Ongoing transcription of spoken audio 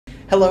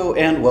Hello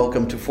and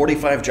welcome to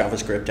 45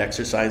 JavaScript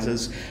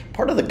exercises,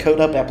 part of the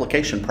Code Up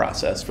application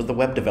process for the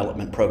web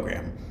development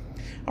program.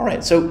 All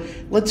right, so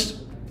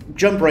let's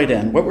jump right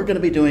in. What we're going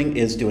to be doing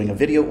is doing a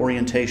video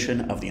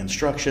orientation of the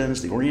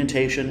instructions, the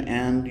orientation,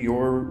 and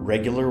your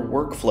regular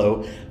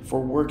workflow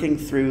for working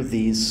through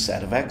these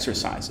set of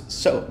exercises.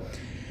 So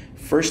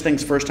first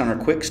things first, on our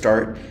quick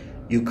start,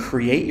 you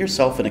create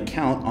yourself an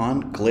account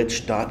on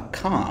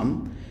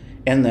glitch.com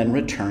and then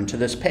return to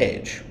this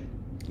page.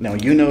 Now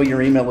you know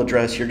your email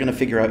address, you're going to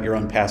figure out your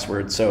own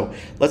password, so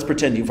let's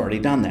pretend you've already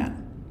done that.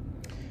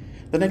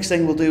 The next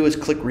thing we'll do is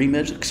click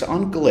Remix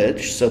on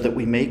Glitch so that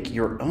we make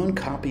your own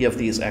copy of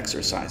these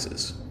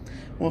exercises.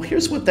 Well,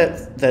 here's what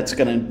that's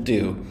going to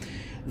do.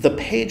 The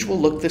page will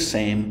look the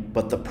same,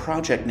 but the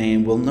project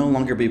name will no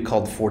longer be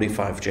called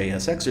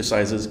 45JS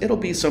exercises. It'll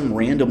be some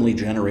randomly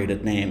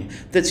generated name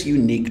that's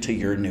unique to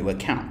your new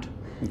account.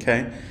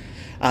 Okay?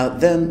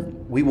 Then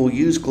we will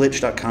use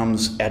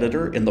glitch.com's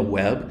editor in the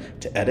web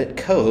to edit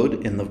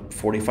code in the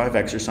 45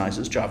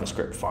 exercises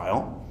JavaScript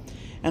file,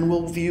 and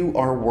we'll view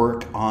our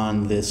work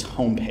on this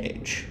home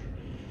page.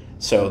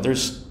 So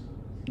there's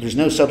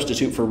no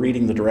substitute for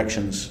reading the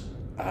directions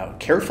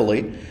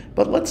carefully,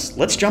 but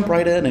let's jump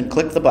right in and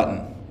click the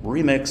button,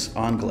 Remix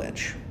on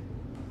Glitch.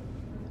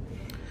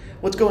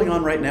 What's going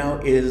on right now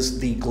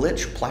is the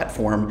Glitch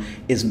platform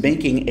is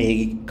making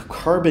a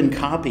carbon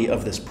copy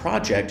of this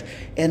project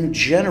and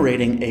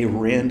generating a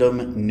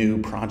random new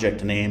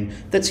project name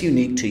that's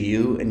unique to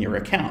you and your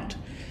account.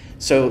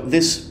 So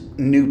this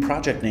new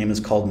project name is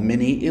called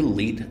Mini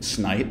Elite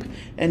Snipe,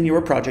 and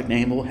your project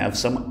name will have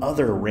some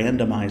other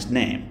randomized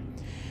name.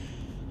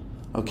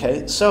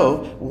 Okay,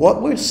 so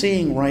what we're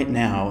seeing right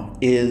now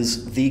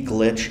is the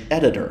Glitch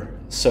editor.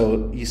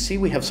 So you see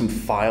we have some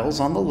files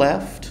on the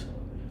left.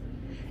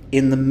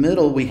 In the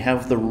middle, we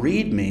have the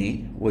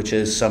README, which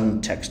is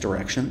some text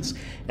directions.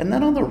 And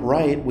then on the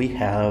right, we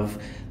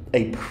have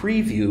a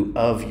preview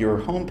of your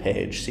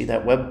homepage. See,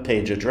 that web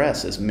page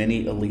address is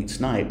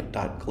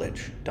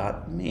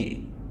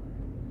minielitesnipe.glitch.me.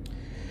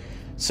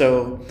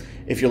 So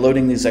if you're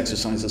loading these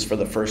exercises for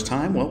the first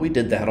time, well, we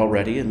did that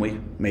already and we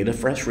made a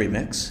fresh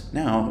remix.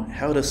 Now,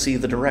 how to see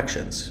the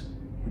directions?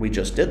 We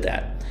just did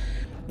that.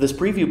 This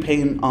preview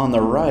pane on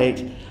the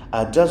right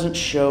doesn't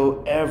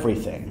show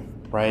everything,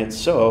 right?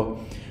 So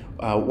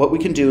what we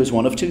can do is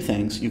one of two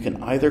things. You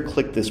can either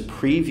click this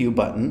preview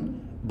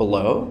button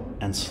below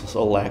and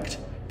select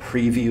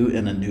preview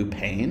in a new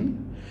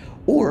pane,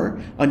 or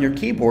on your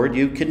keyboard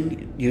you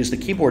can use the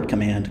keyboard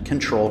command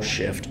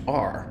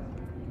Control-Shift-R.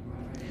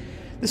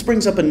 This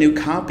brings up a new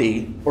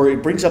copy, or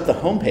it brings up the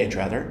home page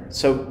rather.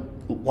 So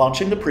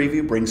launching the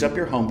preview brings up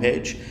your home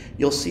page.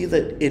 You'll see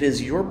that it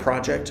is your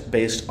project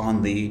based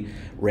on the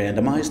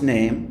randomized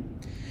name.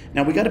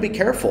 Now we got to be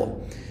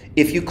careful.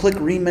 If you click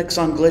Remix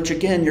on Glitch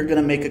again, you're going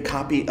to make a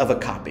copy of a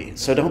copy.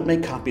 So don't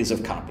make copies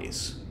of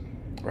copies,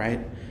 right?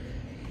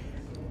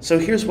 So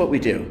here's what we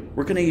do.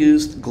 We're going to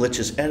use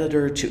Glitch's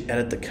editor to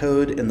edit the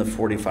code in the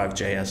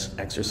 45JS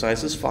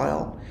exercises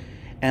file.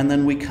 And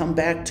then we come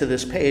back to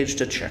this page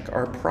to check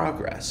our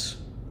progress.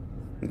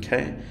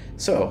 Okay,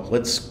 so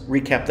let's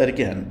recap that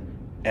again.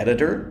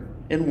 Editor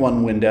in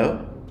one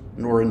window,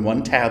 or in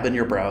one tab in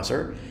your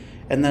browser,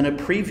 and then a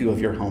preview of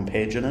your home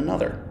page in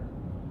another.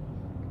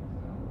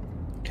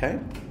 Okay,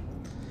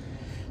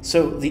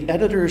 so the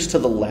editor is to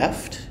the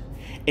left,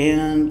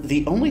 and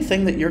the only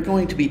thing that you're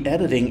going to be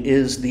editing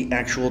is the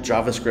actual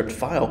JavaScript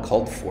file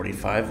called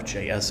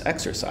 45JS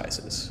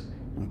exercises.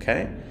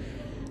 Okay,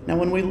 now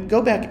when we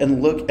go back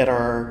and look at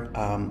our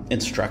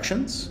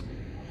instructions,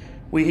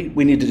 we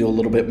need to do a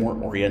little bit more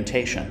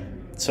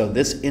orientation. So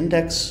this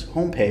index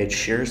homepage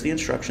shares the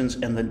instructions,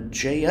 and the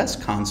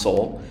JS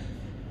console,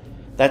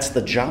 that's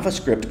the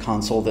JavaScript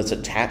console that's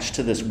attached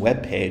to this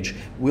web page,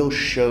 will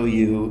show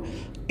you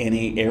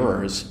any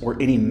errors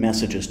or any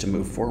messages to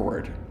move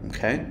forward,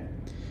 okay?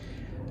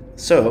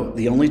 So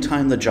the only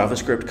time the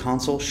JavaScript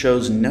console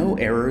shows no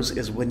errors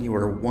is when you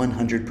are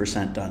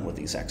 100% done with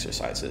these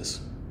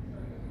exercises,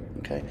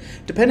 okay?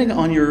 Depending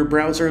on your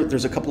browser,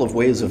 there's a couple of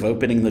ways of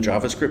opening the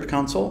JavaScript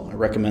console. I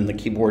recommend the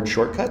keyboard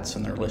shortcuts,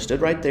 and they're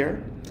listed right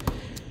there.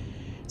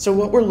 So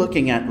what we're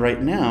looking at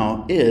right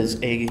now is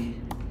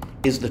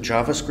the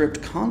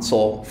JavaScript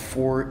console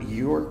for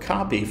your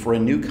copy, for a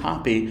new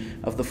copy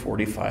of the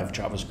 45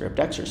 JavaScript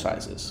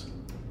exercises.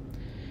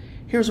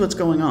 Here's what's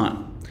going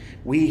on.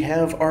 We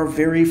have our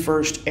very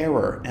first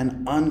error,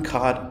 an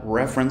uncaught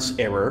reference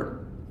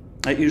error.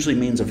 That usually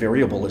means a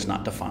variable is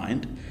not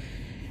defined.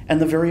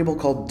 And the variable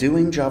called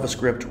doing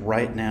JavaScript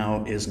right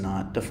now is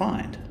not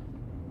defined.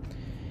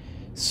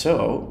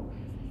 So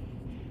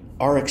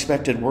our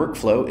expected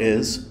workflow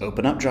is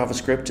open up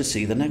JavaScript to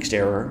see the next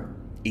error.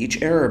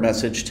 Each error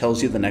message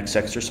tells you the next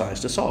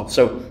exercise to solve.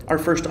 So our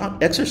first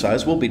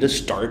exercise will be to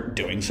start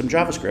doing some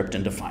JavaScript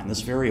and define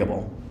this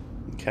variable.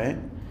 Okay?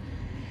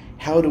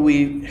 How do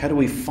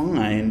we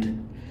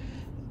find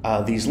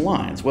these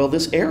lines? Well,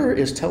 this error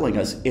is telling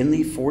us in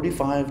the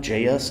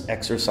 45JS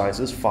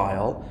exercises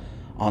file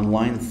on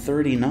line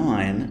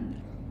 39,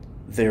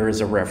 there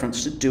is a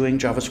reference to doing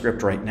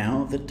JavaScript right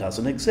now that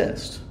doesn't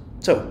exist.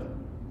 So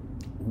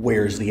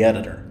where's the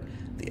editor?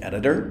 The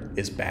editor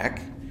is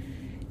back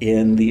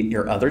in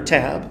your other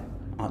tab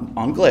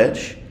on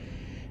Glitch,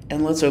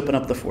 and let's open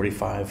up the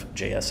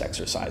 45JS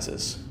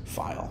exercises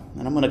file.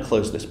 And I'm going to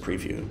close this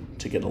preview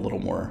to get a little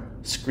more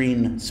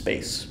screen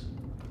space.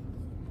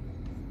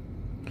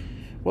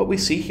 What we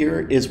see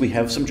here is we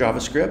have some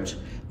JavaScript.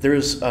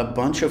 There's a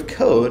bunch of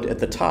code at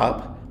the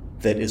top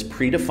that is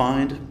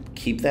predefined.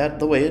 Keep that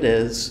the way it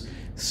is.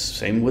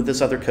 Same with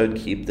this other code.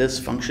 Keep this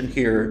function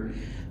here.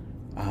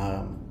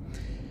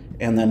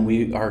 And then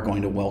we are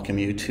going to welcome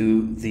you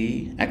to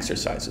the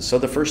exercises. So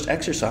the first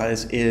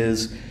exercise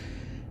is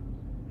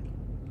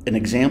an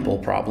example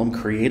problem.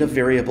 Create a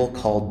variable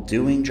called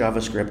doing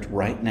JavaScript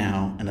right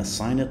now and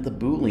assign it the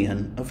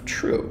Boolean of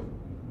true.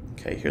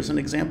 Okay, here's an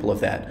example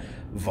of that.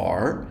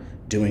 Var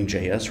doing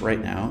JS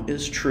right now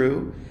is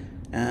true.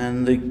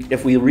 And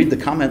if we read the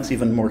comments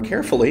even more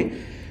carefully,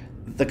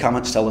 the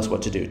comments tell us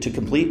what to do. To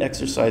complete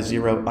exercise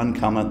 0,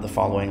 uncomment the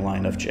following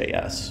line of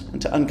JS.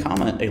 And to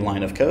uncomment a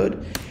line of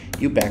code,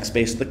 you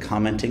backspace the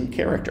commenting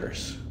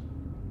characters.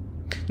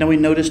 Now we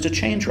noticed a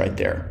change right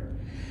there.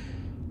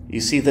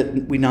 You see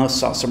that we now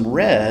saw some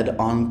red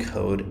on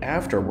code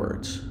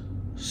afterwards.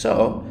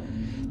 So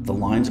the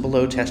lines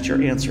below test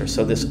your answer.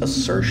 So this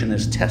assertion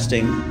is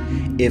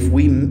testing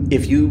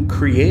if you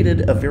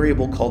created a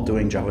variable called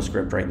doing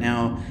JavaScript right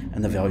now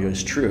and the value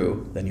is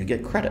true, then you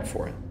get credit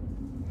for it.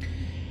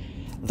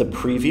 The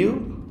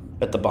preview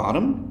at the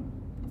bottom,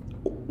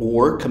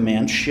 or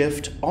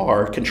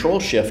Control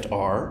Shift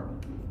R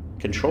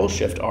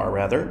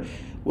rather,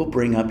 will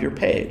bring up your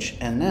page.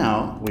 And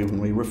now, when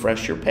we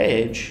refresh your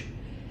page,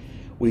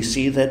 we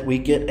see that we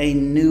get a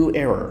new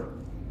error.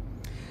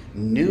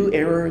 New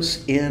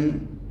errors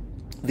in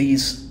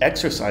these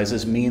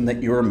exercises mean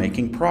that you're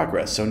making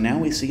progress. So now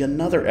we see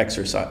another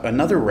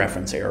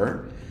reference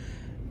error.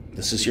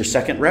 This is your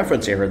second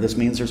reference error. This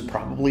means there's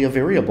probably a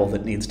variable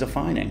that needs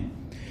defining.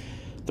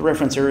 The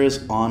reference error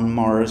is on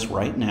Mars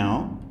right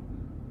now,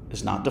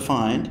 is not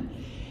defined.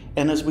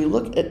 And as we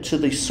look to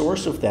the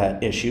source of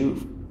that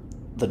issue,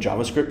 the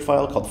JavaScript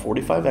file called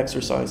 45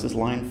 exercises,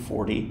 line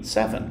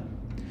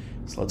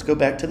 47. So let's go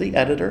back to the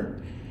editor,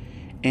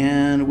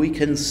 and we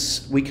can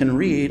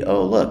read,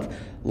 oh look,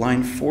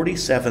 line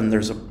 47,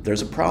 there's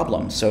a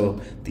problem.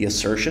 So the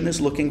assertion is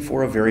looking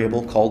for a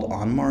variable called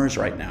on Mars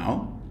right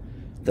now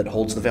that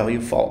holds the value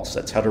false.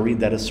 That's how to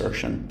read that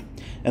assertion.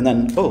 And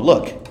then, oh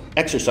look,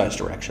 exercise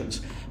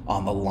directions.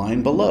 On the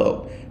line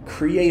below,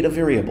 create a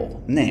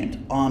variable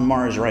named on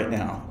Mars right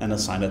now and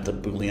assign it the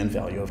Boolean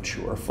value of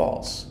true or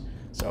false.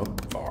 So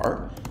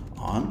var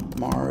on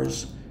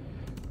Mars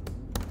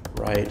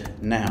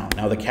right now.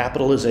 Now the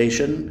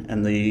capitalization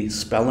and the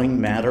spelling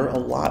matter a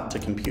lot to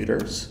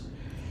computers,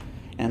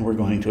 and we're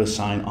going to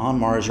assign on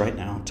Mars right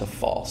now to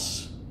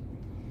false.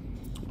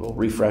 We'll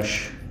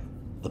refresh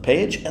the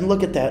page and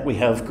look at that. We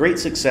have great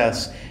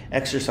success.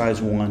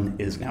 Exercise 1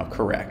 is now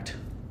correct.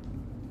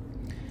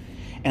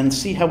 And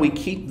see how we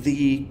keep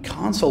the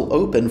console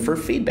open for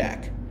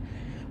feedback.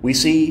 We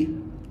see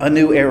a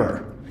new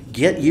error.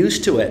 Get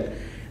used to it.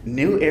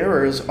 New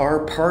errors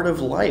are part of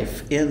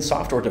life in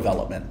software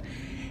development.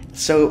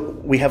 So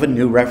we have a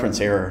new reference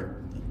error.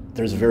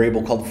 There's a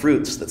variable called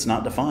fruits that's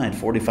not defined,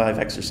 45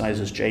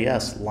 exercises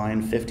JS,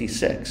 line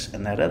 56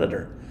 in that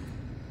editor.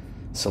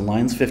 So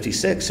line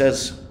 56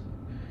 says,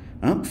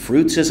 well,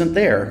 fruits isn't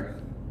there,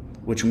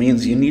 which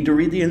means you need to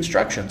read the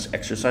instructions.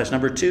 Exercise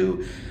number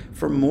 2,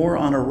 for more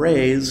on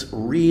arrays,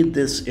 read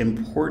this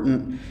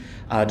important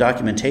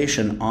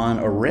documentation on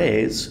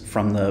arrays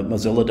from the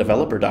Mozilla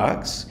Developer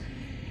Docs.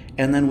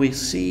 And then we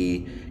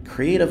see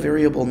create a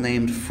variable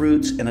named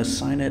fruits and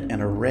assign it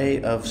an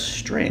array of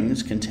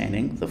strings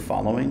containing the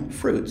following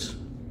fruits: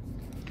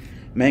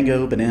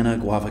 mango, banana,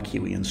 guava,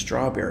 kiwi, and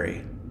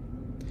strawberry.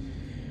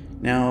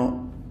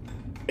 Now,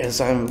 as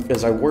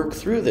I work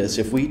through this,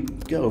 if we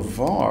go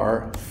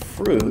var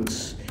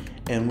fruits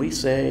and we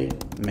say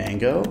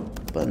mango,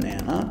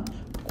 banana,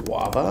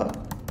 guava,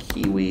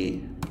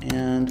 kiwi,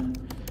 and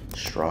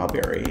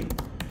strawberry,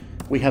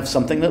 we have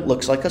something that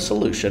looks like a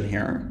solution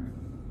here.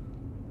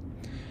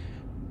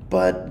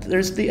 But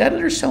the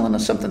editor's telling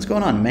us something's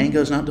going on.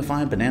 Mango's not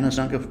defined, banana's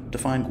not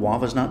defined,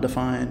 guava's not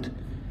defined.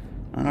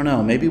 I don't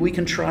know, maybe we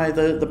can try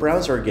the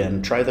browser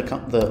again, try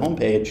the home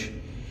page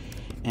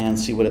and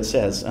see what it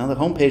says. Now the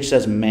home page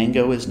says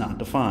mango is not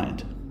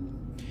defined.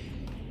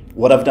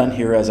 What I've done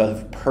here is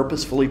I've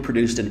purposefully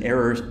produced an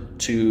error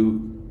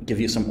to give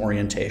you some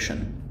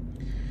orientation.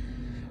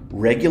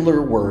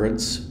 Regular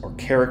words or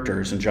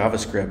characters in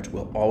JavaScript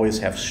will always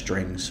have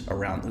strings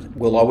around them,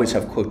 will always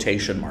have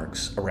quotation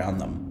marks around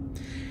them.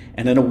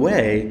 And in a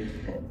way,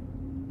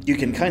 you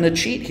can kind of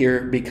cheat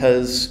here,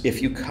 because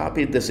if you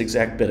copied this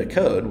exact bit of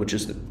code, which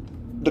is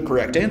the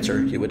correct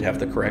answer, you would have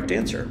the correct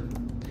answer.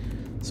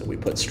 So we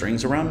put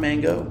strings around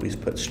mango, we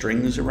put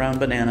strings around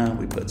banana,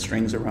 we put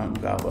strings around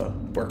guava,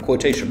 or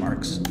quotation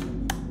marks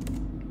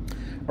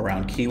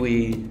around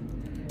kiwi,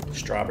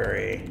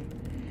 strawberry,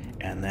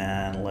 and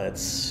then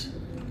let's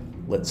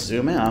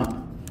zoom out,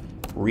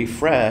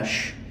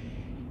 refresh,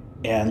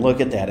 And look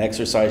at that,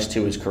 exercise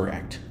 2 is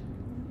correct.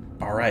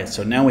 All right,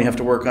 so now we have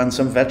to work on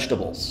some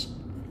vegetables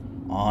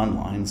on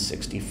line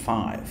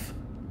 65.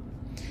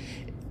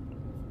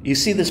 You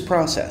see this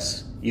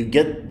process. You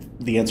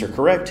get the answer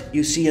correct,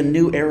 you see a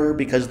new error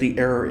because the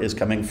error is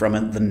coming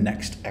from the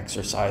next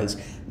exercise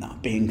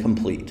not being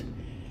complete.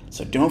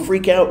 So don't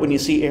freak out when you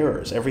see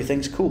errors,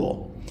 everything's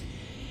cool.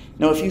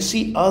 Now if you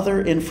see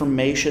other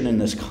information in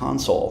this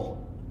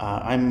console,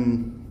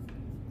 I'm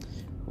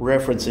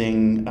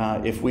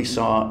referencing if we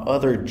saw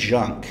other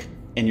junk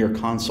in your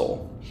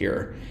console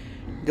here,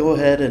 go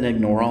ahead and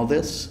ignore all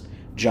this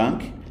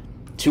junk.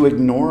 To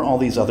ignore all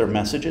these other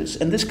messages,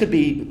 and this could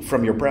be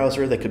from your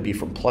browser, that could be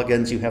from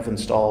plugins you have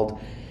installed,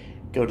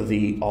 go to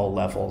the all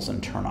levels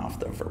and turn off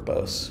the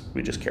verbose.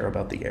 We just care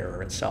about the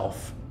error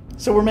itself.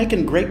 So we're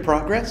making great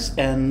progress,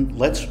 and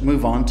let's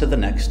move on to the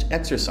next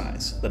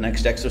exercise. The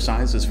next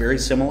exercise is very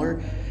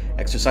similar.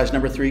 Exercise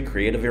number 3,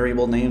 create a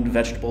variable named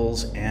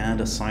vegetables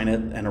and assign it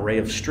an array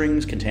of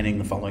strings containing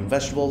the following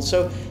vegetables.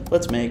 So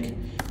let's make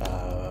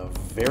a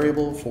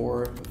variable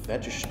for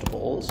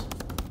vegetables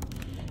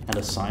and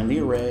assign the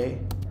array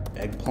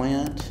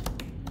eggplant,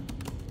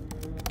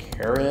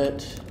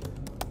 carrot,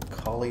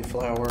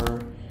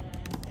 cauliflower,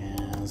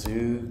 and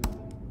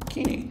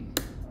zucchini.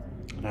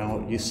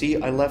 Now you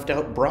see I left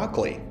out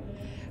broccoli.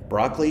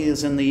 Broccoli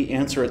is in the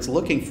answer it's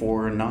looking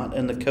for, not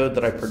in the code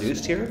that I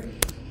produced here.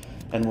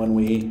 And when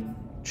we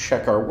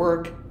check our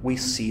work, we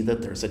see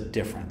that there's a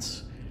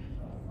difference.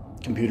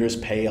 Computers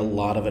pay a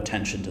lot of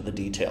attention to the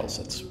details.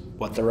 That's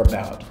what they're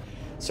about.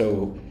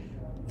 So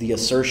the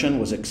assertion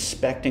was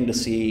expecting to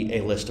see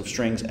a list of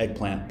strings: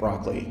 eggplant,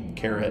 broccoli,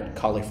 carrot,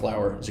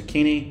 cauliflower,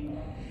 zucchini.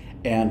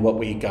 And what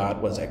we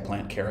got was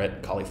eggplant,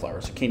 carrot,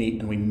 cauliflower, zucchini,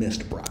 and we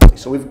missed broccoli.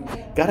 So we've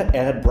got to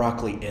add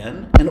broccoli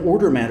in. And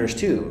order matters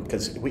too,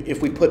 because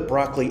if we put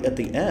broccoli at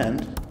the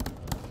end,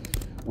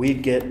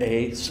 we'd get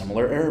a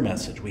similar error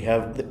message. We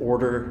have the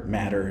order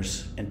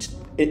matters, and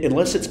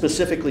unless it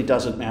specifically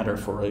doesn't matter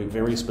for a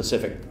very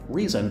specific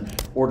reason,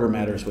 order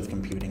matters with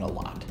computing a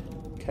lot,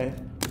 okay?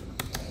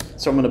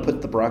 So I'm going to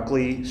put the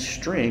broccoli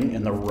string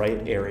in the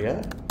right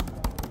area,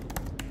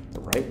 the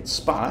right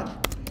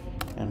spot,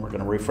 and we're going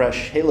to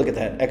refresh. Hey, look at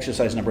that.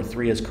 Exercise number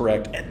 3 is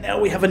correct. And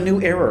now we have a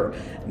new error.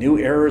 New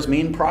errors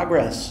mean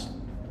progress.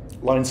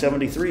 Line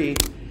 73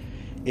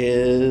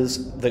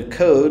 is the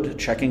code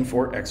checking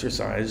for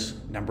exercise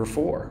number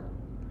 4.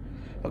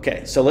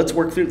 Okay, so let's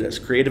work through this.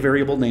 Create a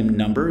variable named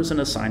numbers and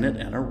assign it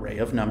an array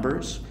of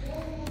numbers.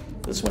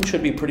 This one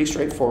should be pretty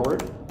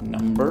straightforward.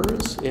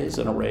 Numbers is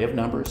an array of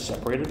numbers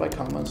separated by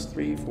commas,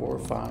 3, 4,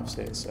 5,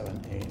 6,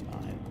 7, 8,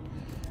 9,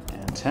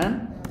 and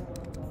 10.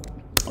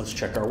 Let's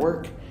check our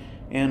work,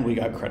 and we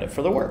got credit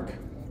for the work.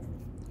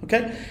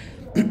 Okay,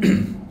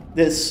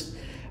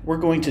 we're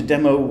going to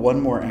demo one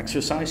more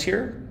exercise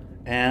here,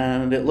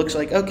 and it looks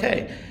like,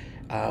 okay,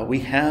 we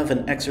have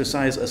an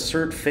exercise,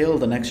 assert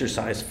failed in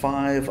exercise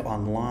 5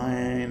 on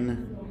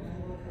line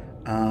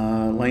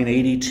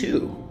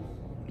 82.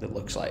 It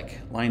looks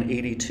like line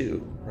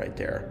 82 right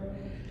there.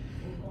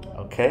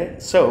 Okay,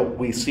 so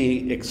we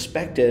see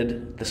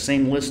expected the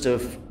same list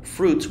of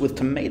fruits with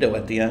tomato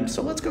at the end.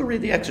 So let's go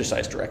read the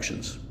exercise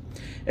directions.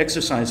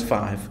 Exercise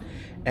 5,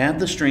 add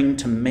the string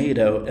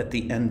tomato at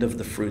the end of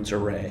the fruits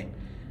array.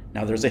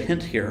 Now there's a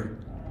hint here.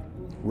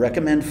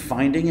 Recommend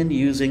finding and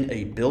using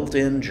a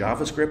built-in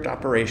JavaScript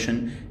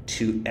operation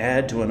to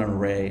add to an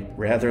array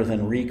rather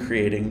than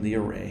recreating the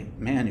array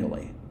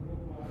manually.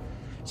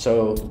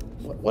 So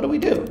what do we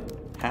do?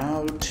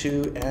 How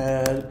to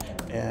add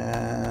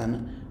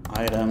an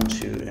item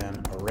to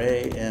an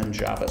array in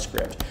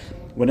JavaScript.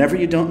 Whenever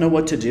you don't know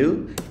what to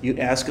do, you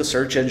ask a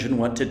search engine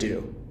what to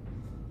do.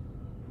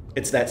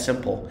 It's that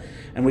simple.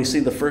 And we see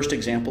the first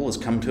example has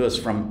come to us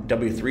from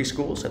W3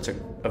 Schools. That's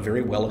a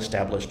very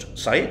well-established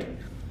site.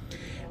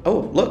 Oh,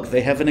 look,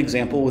 they have an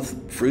example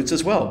with fruits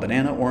as well.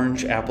 Banana,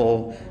 orange,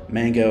 apple,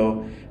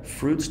 mango,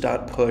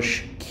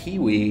 fruits.push,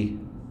 kiwi.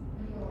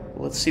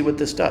 Let's see what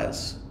this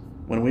does.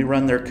 When we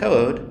run their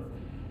code,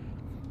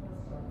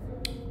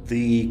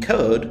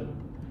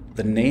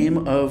 the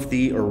name of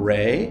the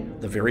array,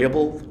 the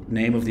variable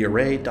name of the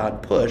array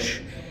dot push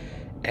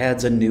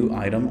adds a new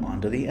item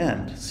onto the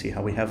end. See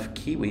how we have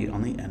kiwi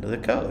on the end of the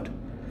code.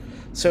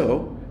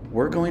 So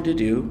we're going to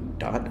do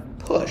dot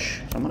push.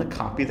 So I'm going to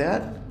copy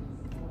that.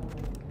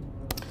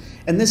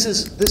 And this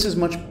is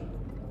much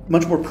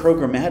more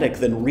programmatic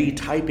than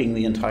retyping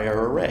the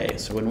entire array.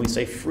 So when we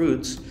say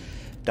fruits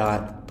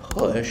dot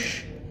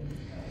push,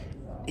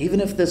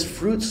 even if this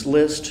fruits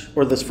list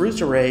or this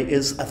fruits array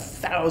is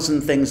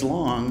 1,000 things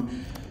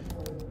long,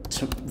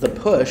 the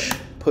push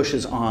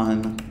pushes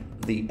on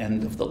the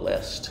end of the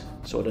list.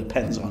 So it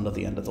appends onto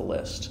the end of the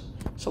list.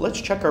 So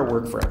let's check our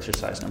work for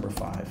exercise number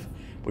 5.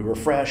 We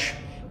refresh.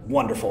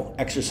 Wonderful.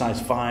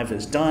 Exercise 5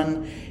 is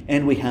done,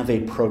 and we have a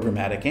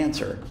programmatic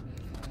answer.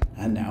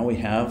 And now we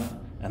have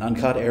an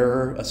uncaught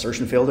error,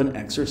 assertion failed in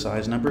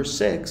exercise number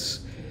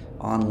 6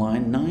 on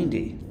line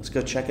 90. Let's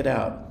go check it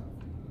out.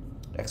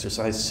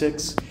 Exercise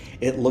 6,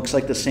 it looks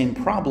like the same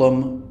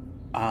problem.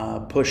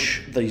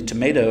 Push the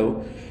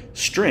tomato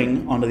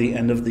string onto the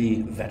end of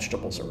the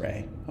vegetables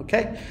array.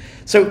 Okay,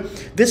 so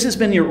this has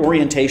been your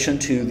orientation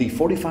to the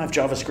 45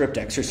 JavaScript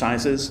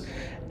exercises,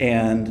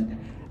 and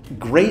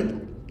great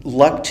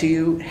luck to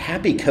you,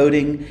 happy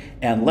coding,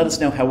 and let us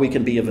know how we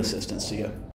can be of assistance to you.